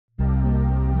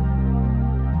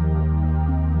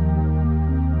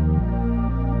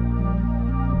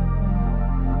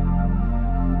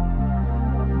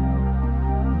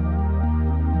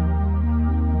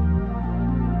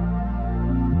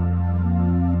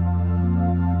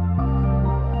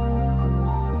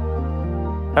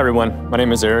Hi everyone, my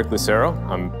name is Eric Lucero.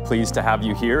 I'm pleased to have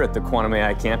you here at the Quantum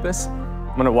AI campus.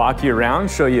 I'm going to walk you around,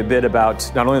 show you a bit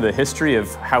about not only the history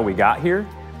of how we got here,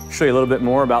 show you a little bit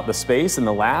more about the space and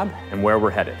the lab and where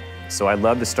we're headed. So I'd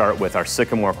love to start with our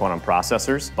Sycamore quantum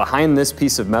processors. Behind this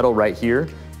piece of metal right here,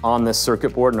 on this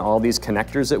circuit board and all these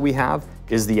connectors that we have,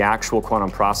 is the actual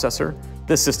quantum processor.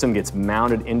 This system gets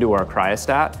mounted into our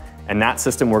cryostat, and that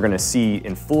system we're going to see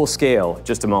in full scale in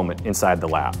just a moment inside the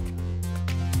lab.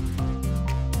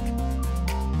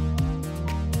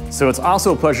 So it's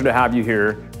also a pleasure to have you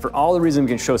here for all the reasons we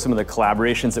can show some of the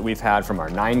collaborations that we've had from our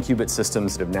 9-qubit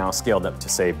systems that have now scaled up to,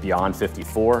 say, beyond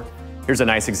 54. Here's a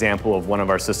nice example of one of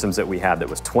our systems that we had that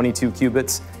was 22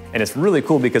 qubits. And it's really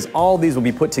cool because all these will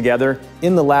be put together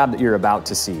in the lab that you're about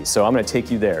to see. So I'm going to take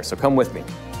you there, so come with me.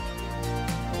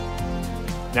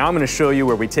 Now I'm going to show you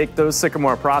where we take those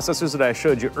Sycamore processors that I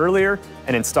showed you earlier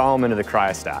and install them into the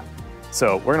cryostat.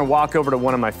 So we're going to walk over to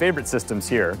one of my favorite systems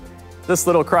here. This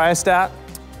little cryostat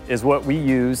is what we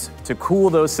use to cool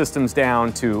those systems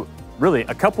down to really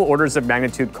a couple orders of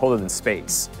magnitude colder than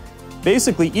space.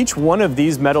 Basically, each one of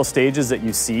these metal stages that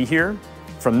you see here,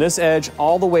 from this edge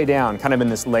all the way down, kind of in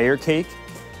this layer cake,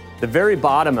 the very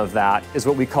bottom of that is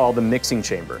what we call the mixing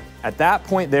chamber. At that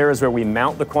point there is where we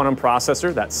mount the quantum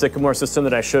processor, that Sycamore system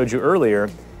that I showed you earlier,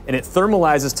 and it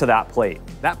thermalizes to that plate.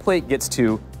 That plate gets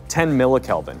to 10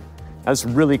 millikelvin. That's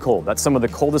really cold. That's some of the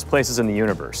coldest places in the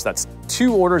universe. That's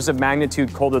 2 orders of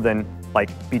magnitude colder than, like,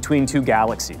 between 2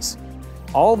 galaxies.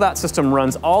 All of that system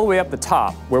runs all the way up the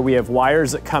top where we have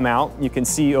wires that come out. You can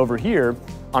see over here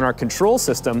on our control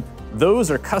system,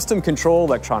 those are custom control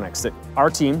electronics that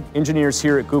our team, engineers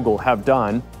here at Google, have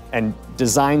done and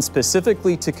designed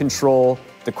specifically to control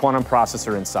the quantum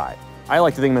processor inside. I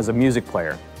like to think of them as a music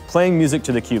player, playing music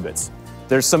to the qubits.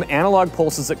 There's some analog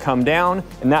pulses that come down,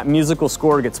 and that musical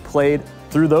score gets played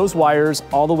through those wires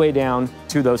all the way down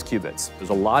to those qubits.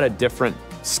 There's a lot of different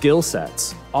skill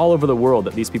sets all over the world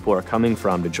that these people are coming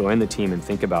from to join the team and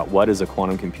think about what is a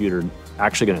quantum computer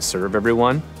actually going to serve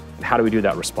everyone, and how do we do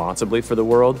that responsibly for the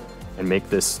world and make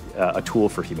this a tool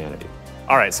for humanity.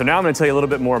 All right, so now I'm going to tell you a little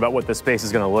bit more about what this space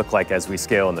is going to look like as we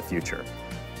scale in the future.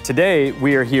 Today,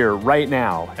 we are here right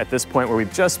now at this point where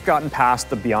we've just gotten past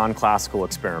the beyond classical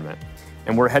experiment.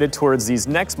 And we're headed towards these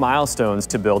next milestones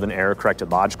to build an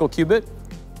error-corrected logical qubit,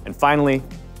 and finally,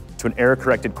 to an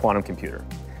error-corrected quantum computer.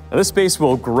 Now this space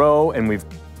will grow, and we've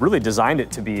really designed it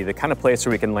to be the kind of place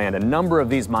where we can land a number of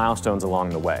these milestones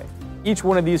along the way. Each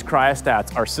one of these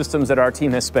cryostats are systems that our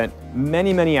team has spent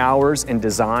many, many hours in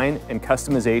design and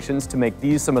customizations to make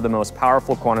these some of the most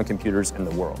powerful quantum computers in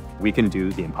the world. We can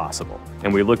do the impossible.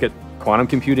 And we look at quantum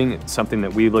computing, it's something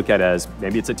that we look at as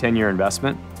maybe it's a 10-year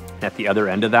investment. At the other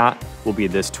end of that will be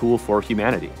this tool for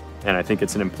humanity. And I think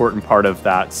it's an important part of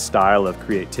that style of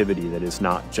creativity that is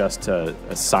not just a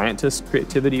scientist's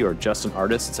creativity or just an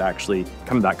artist. It's actually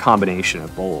kind of that combination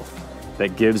of both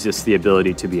that gives us the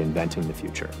ability to be inventing the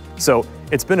future. So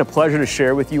it's been a pleasure to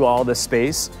share with you all this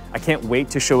space. I can't wait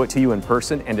to show it to you in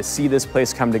person and to see this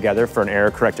place come together for an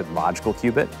error-corrected logical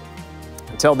qubit.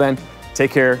 Until then, take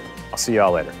care. I'll see you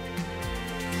all later.